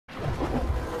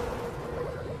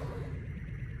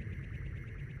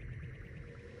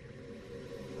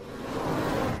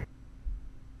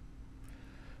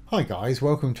Hi guys,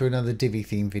 welcome to another Divi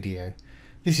Theme video.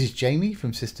 This is Jamie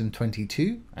from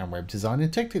System22 and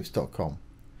webdesignandtechtips.com.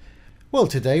 Well,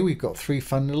 today we've got three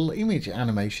fun little image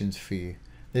animations for you.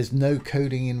 There's no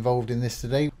coding involved in this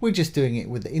today, we're just doing it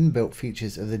with the inbuilt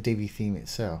features of the Divi theme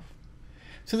itself.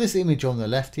 So this image on the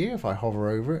left here, if I hover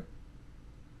over it,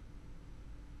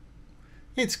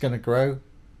 it's going to grow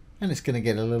and it's going to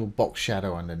get a little box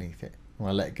shadow underneath it. When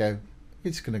I let go,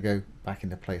 it's going to go back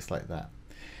into place like that.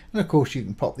 And of course you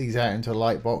can pop these out into a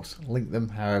light box, link them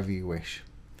however you wish.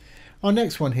 Our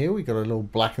next one here, we've got a little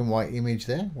black and white image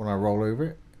there. When I roll over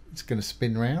it, it's going to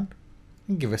spin round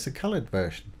and give us a coloured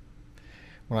version.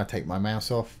 When I take my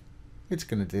mouse off, it's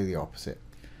going to do the opposite.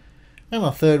 And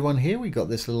our third one here, we've got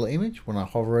this little image. When I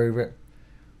hover over it,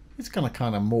 it's going to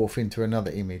kind of morph into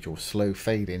another image or slow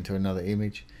fade into another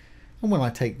image. And when I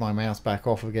take my mouse back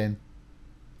off again,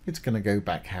 it's going to go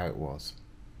back how it was.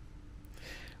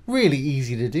 Really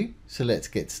easy to do, so let's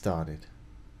get started.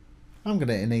 I'm going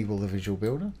to enable the Visual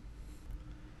Builder.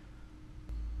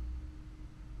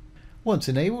 Once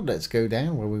enabled, let's go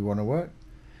down where we want to work,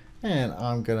 and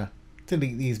I'm going to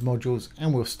delete these modules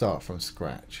and we'll start from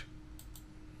scratch.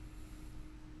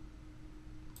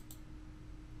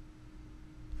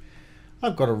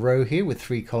 I've got a row here with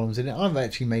 3 columns in it. I've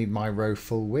actually made my row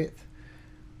full width.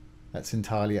 That's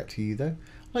entirely up to you though.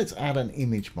 Let's add an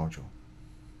image module.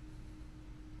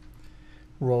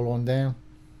 Roll on down.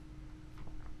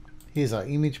 Here's our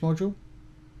image module.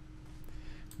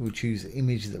 We'll choose the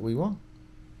image that we want.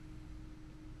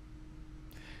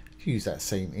 Use that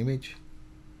same image.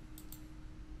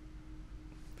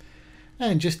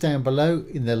 And just down below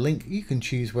in the link, you can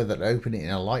choose whether to open it in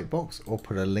a lightbox or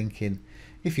put a link in.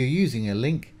 If you're using a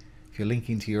link, if you're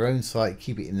linking to your own site,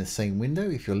 keep it in the same window.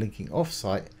 If you're linking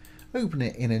off-site, open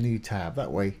it in a new tab.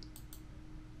 That way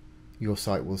your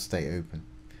site will stay open.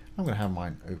 I'm going to have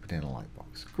mine open in a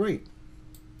lightbox. Great.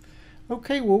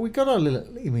 Okay, well, we got our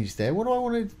little image there. What do I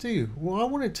want it to do? Well, I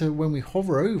want it to, when we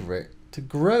hover over it, to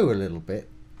grow a little bit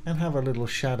and have a little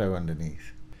shadow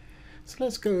underneath. So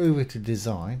let's go over to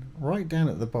Design. Right down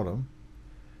at the bottom,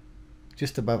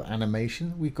 just above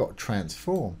Animation, we've got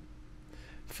Transform.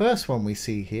 First one we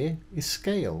see here is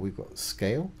Scale. We've got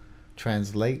Scale,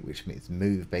 Translate, which means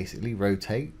move basically,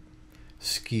 Rotate,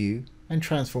 Skew, and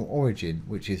Transform Origin,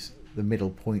 which is the middle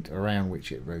point around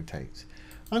which it rotates.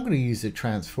 I'm going to use the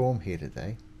transform here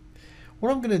today.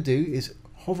 What I'm going to do is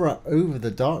hover up over the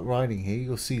dark writing here.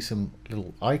 You'll see some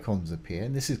little icons appear,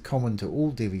 and this is common to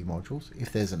all Divi modules.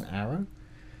 If there's an arrow,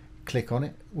 click on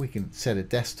it. We can set a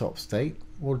desktop state.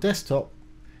 Well, desktop,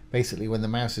 basically when the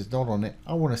mouse is not on it,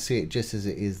 I want to see it just as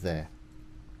it is there.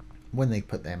 When they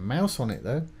put their mouse on it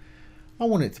though, I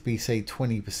want it to be, say,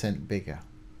 20% bigger.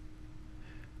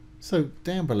 So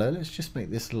down below, let's just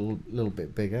make this a little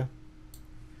bit bigger.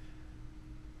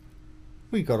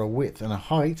 We've got a width and a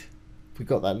height. If we've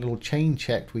got that little chain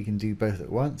checked, we can do both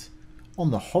at once. On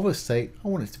the hover state, I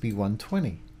want it to be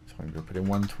 120. So I'm going to put in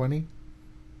 120.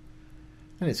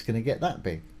 And it's going to get that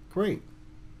big. Great.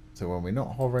 So when we're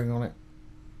not hovering on it,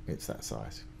 it's that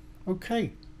size.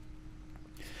 Okay.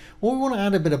 Well, we want to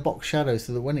add a bit of box shadow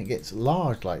so that when it gets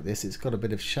large like this, it's got a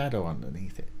bit of shadow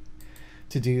underneath it.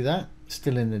 To do that,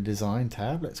 still in the Design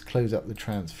tab, let's close up the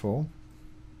Transform.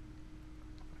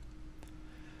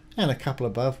 And a couple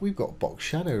above, we've got box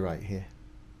shadow right here.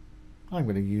 I'm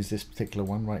going to use this particular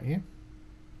one right here.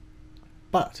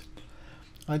 But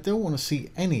I don't want to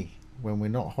see any when we're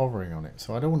not hovering on it.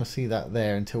 So I don't want to see that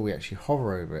there until we actually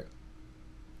hover over it.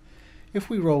 If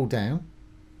we roll down,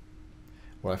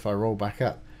 well, if I roll back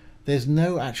up, there's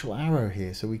no actual arrow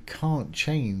here, so we can't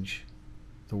change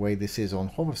the way this is on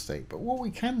hover state. But what we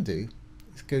can do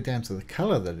is go down to the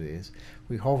color that it is.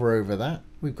 We hover over that,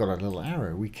 we've got a little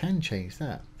arrow. We can change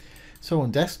that. So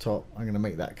on desktop, I'm going to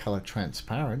make that color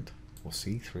transparent or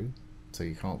see-through, so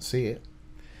you can't see it.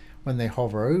 When they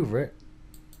hover over it,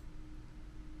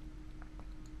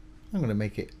 I'm going to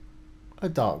make it a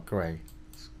dark gray.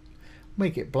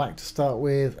 Make it black to start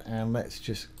with, and let's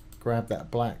just grab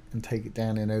that black and take it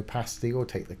down in opacity, or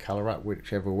take the color up,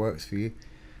 whichever works for you.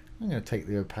 I'm going to take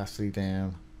the opacity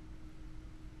down,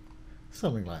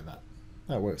 something like that.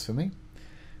 That works for me.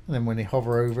 And then when you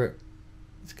hover over it,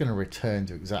 it's going to return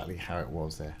to exactly how it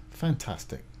was there.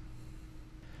 Fantastic.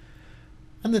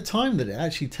 And the time that it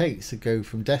actually takes to go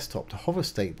from desktop to hover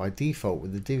state by default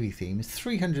with the Divi theme is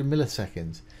 300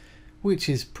 milliseconds, which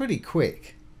is pretty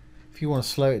quick. If you want to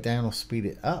slow it down or speed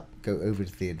it up, go over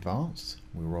to the advanced.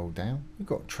 We'll roll down. We've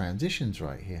got transitions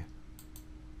right here.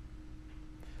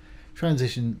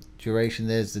 Transition duration,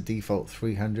 there's the default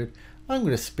 300. I'm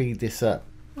going to speed this up,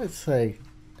 let's say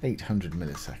 800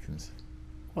 milliseconds.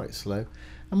 Quite slow.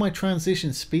 And my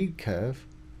transition speed curve,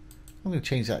 I'm going to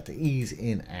change that to ease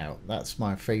in out. That's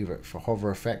my favorite for hover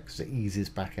effects. It eases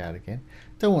back out again.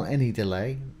 Don't want any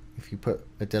delay. If you put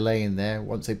a delay in there,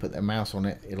 once they put their mouse on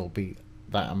it, it'll be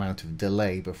that amount of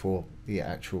delay before the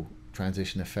actual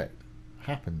transition effect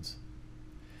happens.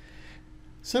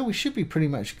 So we should be pretty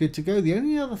much good to go. The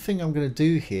only other thing I'm going to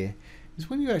do here is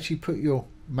when you actually put your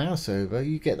mouse over,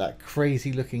 you get that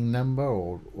crazy looking number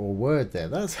or word there.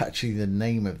 That's actually the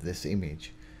name of this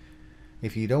image.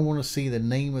 If you don't want to see the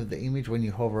name of the image when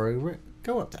you hover over it,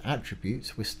 go up to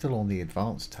attributes. We're still on the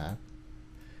advanced tab,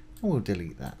 and we'll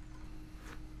delete that.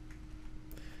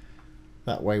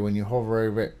 That way when you hover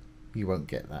over it, you won't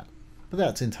get that, but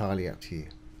that's entirely up to you.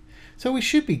 So we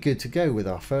should be good to go with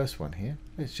our first one here.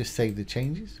 Let's just save the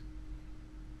changes.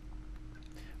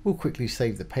 We'll quickly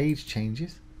save the page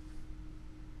changes.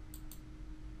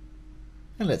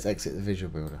 And let's exit the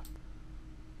visual builder.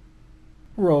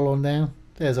 Roll on down.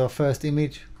 There's our first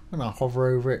image. When I hover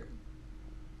over it,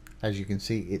 as you can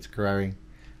see, it's growing.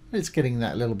 It's getting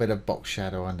that little bit of box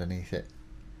shadow underneath it,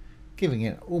 giving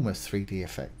it almost 3D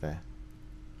effect there.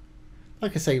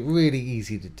 Like I say, really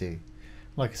easy to do.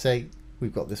 Like I say,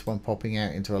 we've got this one popping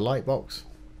out into a light box,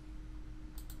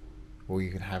 or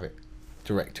you can have it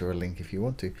direct to a link if you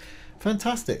want to.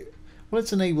 Fantastic. Well,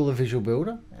 let's enable the visual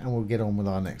builder and we'll get on with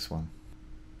our next one.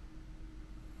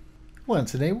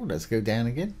 Once enabled, let's go down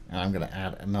again, and I'm going to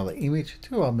add another image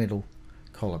to our middle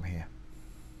column here.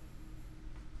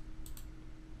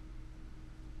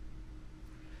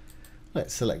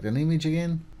 Let's select an image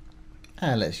again,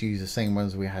 and let's use the same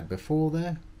ones we had before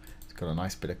there. It's got a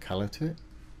nice bit of color to it.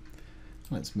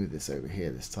 Let's move this over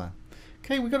here this time.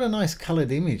 Okay, we've got a nice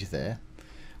colored image there.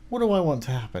 What do I want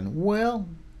to happen? Well,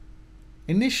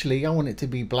 initially I want it to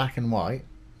be black and white.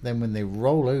 Then when they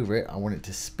roll over it, I want it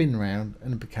to spin round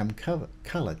and become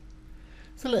colored.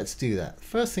 So let's do that.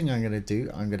 First thing I'm going to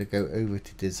do, I'm going to go over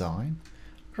to design.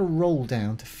 I'm going to roll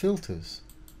down to filters.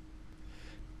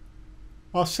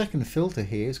 Our second filter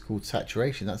here is called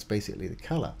saturation. That's basically the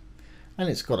color. And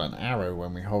it's got an arrow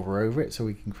when we hover over it, so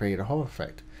we can create a hover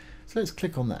effect. So let's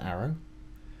click on the arrow.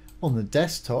 On the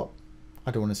desktop,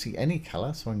 I don't want to see any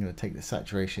color, so I'm going to take the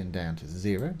saturation down to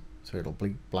 0, so it'll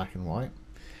be black and white.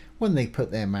 When they put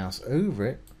their mouse over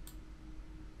it,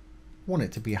 I want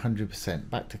it to be 100%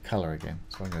 back to color again.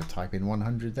 So I'm going to type in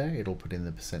 100 there, it'll put in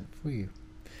the percent for you.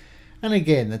 And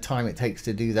again, the time it takes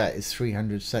to do that is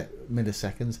 300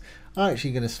 milliseconds. I'm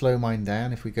actually going to slow mine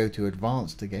down. If we go to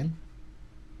advanced again,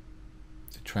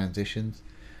 to transitions,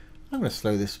 I'm going to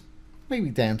slow this maybe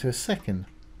down to a second,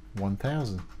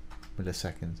 1000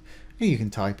 milliseconds. And you can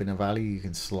type in a value, you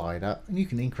can slide up, and you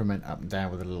can increment up and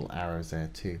down with the little arrows there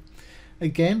too.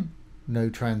 Again,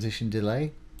 no transition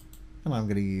delay, and I'm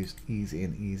going to use ease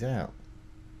in, ease out.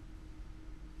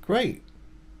 Great.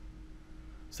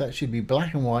 So that should be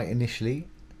black and white initially,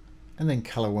 and then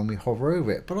color when we hover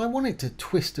over it, but I want it to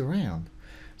twist around.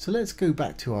 So let's go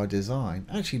back to our design.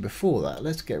 Actually, before that,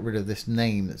 let's get rid of this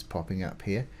name that's popping up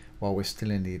here while we're still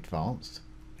in the advanced.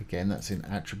 Again, that's in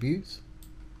attributes.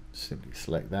 Simply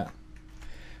select that.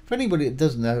 For anybody that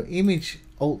doesn't know, image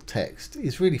alt text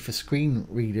is really for screen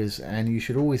readers, and you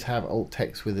should always have alt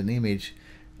text with an image,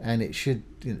 and it should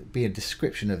be a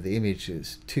description of the image.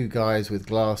 It's two guys with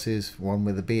glasses, one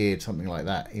with a beard, something like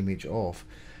that, image of.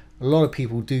 A lot of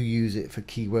people do use it for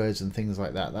keywords and things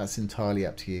like that. That's entirely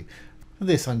up to you. For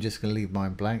this, I'm just going to leave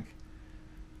mine blank.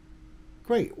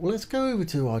 Great. Well, let's go over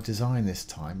to our design this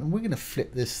time, and we're going to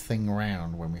flip this thing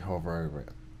around when we hover over it.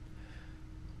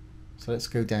 So let's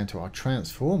go down to our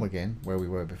transform again, where we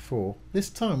were before. This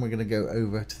time we're going to go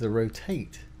over to the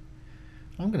rotate.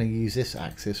 I'm going to use this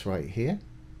axis right here.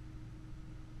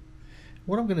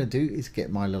 What I'm going to do is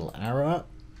get my little arrow up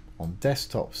on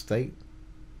desktop state.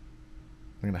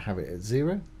 I'm going to have it at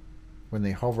 0. When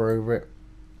they hover over it,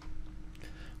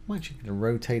 I'm actually going to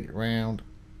rotate it around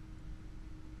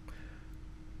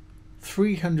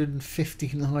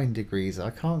 359 degrees.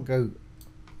 I can't go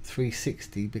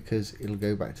 360 because it'll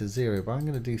go back to 0, but I'm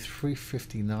going to do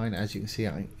 359. As you can see,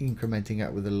 I'm incrementing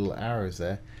up with the little arrows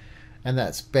there, and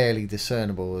that's barely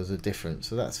discernible as a difference,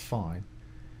 so that's fine.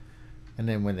 And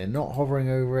then when they're not hovering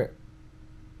over it,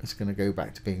 it's going to go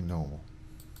back to being normal.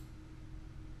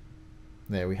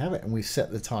 There we have it, and we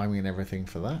set the timing and everything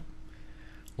for that.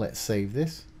 Let's save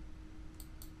this,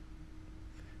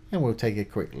 and we'll take a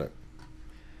quick look.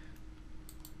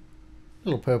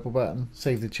 Little purple button,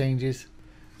 save the changes,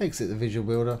 exit the visual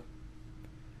builder,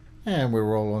 and we'll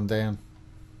roll on down.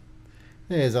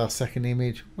 There's our second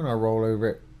image. When I roll over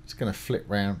it, it's going to flip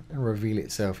round and reveal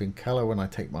itself in color. When I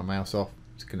take my mouse off,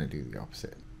 it's going to do the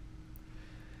opposite.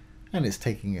 And it's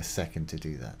taking a second to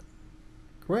do that.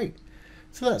 Great.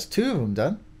 So that's 2 of them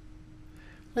done.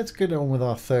 Let's get on with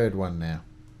our third one now.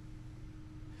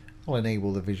 I'll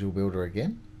enable the Visual Builder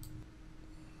again.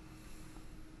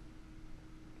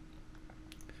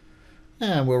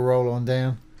 And we'll roll on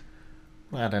down.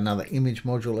 We'll add another image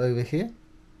module over here.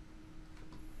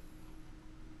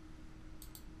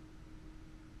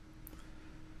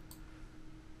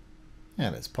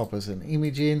 And let's pop us an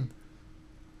image in.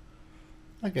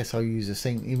 I guess I'll use the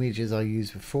same image as I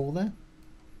used before there.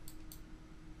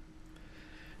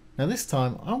 Now this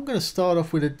time I'm going to start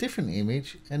off with a different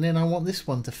image, and then I want this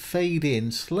one to fade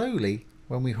in slowly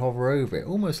when we hover over it,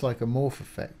 almost like a morph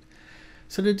effect.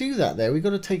 So to do that there, we've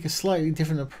got to take a slightly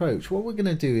different approach. What we're going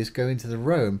to do is go into the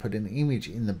row and put an image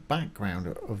in the background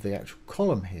of the actual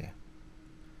column here.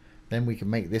 Then we can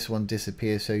make this one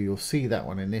disappear so you'll see that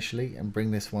one initially and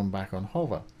bring this one back on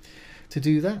hover. To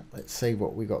do that, let's save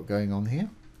what we got going on here.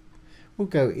 We'll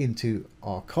go into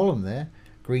our column there,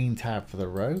 green tab for the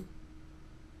row.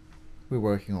 We're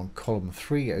working on column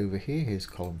 3 over here. Here's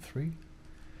column 3. I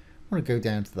want to go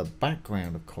down to the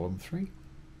background of column 3.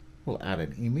 We'll add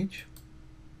an image.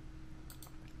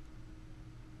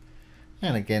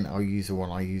 And again, I'll use the one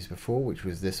I used before, which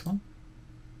was this one.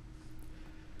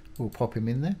 We'll pop him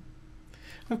in there.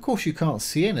 And of course, you can't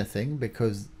see anything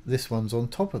because this one's on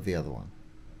top of the other one.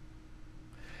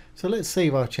 So let's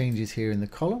save our changes here in the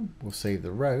column. We'll save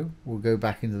the row. We'll go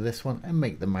back into this one and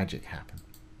make the magic happen.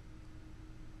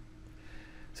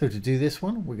 So to do this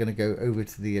one, we're going to go over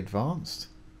to the advanced.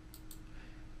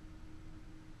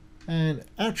 And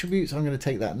attributes, I'm going to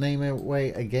take that name away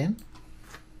again.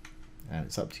 And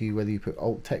it's up to you whether you put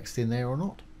alt text in there or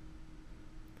not.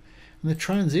 And the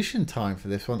transition time for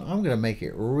this one, I'm going to make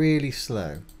it really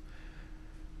slow.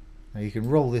 Now you can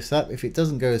roll this up. If it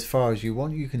doesn't go as far as you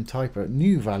want, you can type a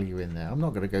new value in there. I'm not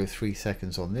going to go 3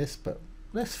 seconds on this, but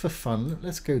let's, for fun,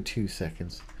 let's go 2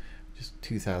 seconds. Just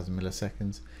 2000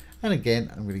 milliseconds. And again,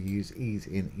 I'm going to use ease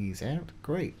in, ease out.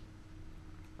 Great.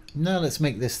 Now let's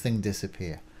make this thing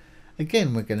disappear.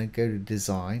 Again, we're going to go to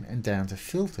design and down to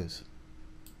filters.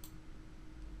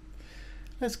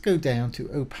 Let's go down to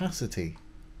opacity.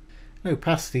 And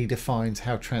opacity defines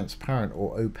how transparent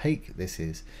or opaque this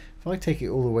is. If I take it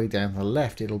all the way down to the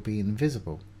left, it'll be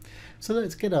invisible. So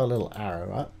let's get our little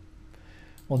arrow up.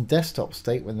 On desktop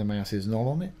state, when the mouse is not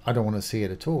on it, I don't want to see it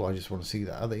at all. I just want to see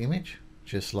the other image,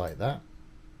 just like that.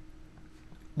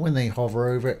 When they hover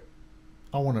over it,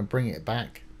 I want to bring it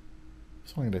back.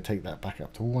 So I'm going to take that back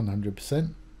up to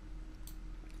 100%.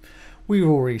 We've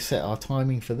already set our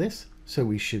timing for this, so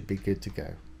we should be good to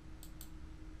go.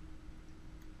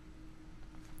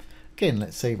 Again,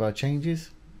 let's save our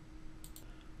changes.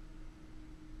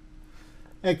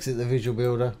 Exit the Visual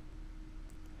Builder.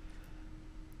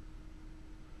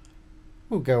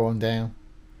 We'll go on down.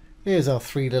 Here's our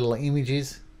 3 little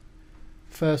images.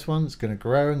 First one's going to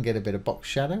grow and get a bit of box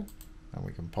shadow, and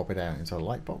we can pop it out into a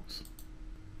light box.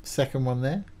 Second one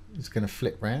there is going to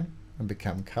flip round and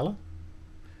become color.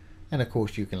 And of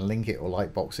course you can link it or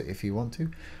lightbox it if you want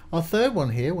to. Our third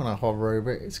one here, when I hover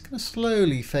over it, it's going to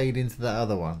slowly fade into the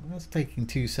other one. That's taking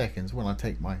 2 seconds. When I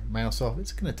take my mouse off,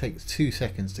 it's going to take 2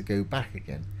 seconds to go back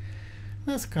again.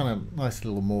 That's kind of a nice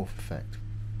little morph effect.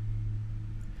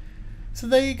 So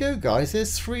there you go, guys.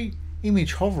 There's 3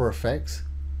 image hover effects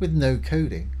with no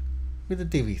coding, with a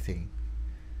Divi theme.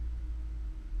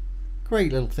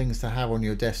 Great little things to have on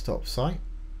your desktop site.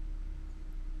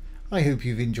 I hope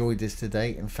you've enjoyed this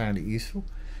today and found it useful.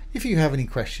 If you have any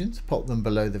questions, pop them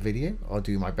below the video. I'll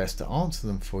do my best to answer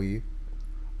them for you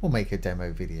or make a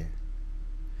demo video.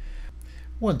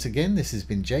 Once again, this has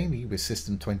been Jamie with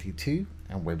System22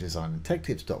 and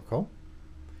webdesignandtechtips.com.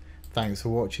 Thanks for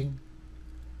watching.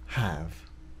 Have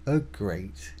a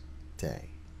great day.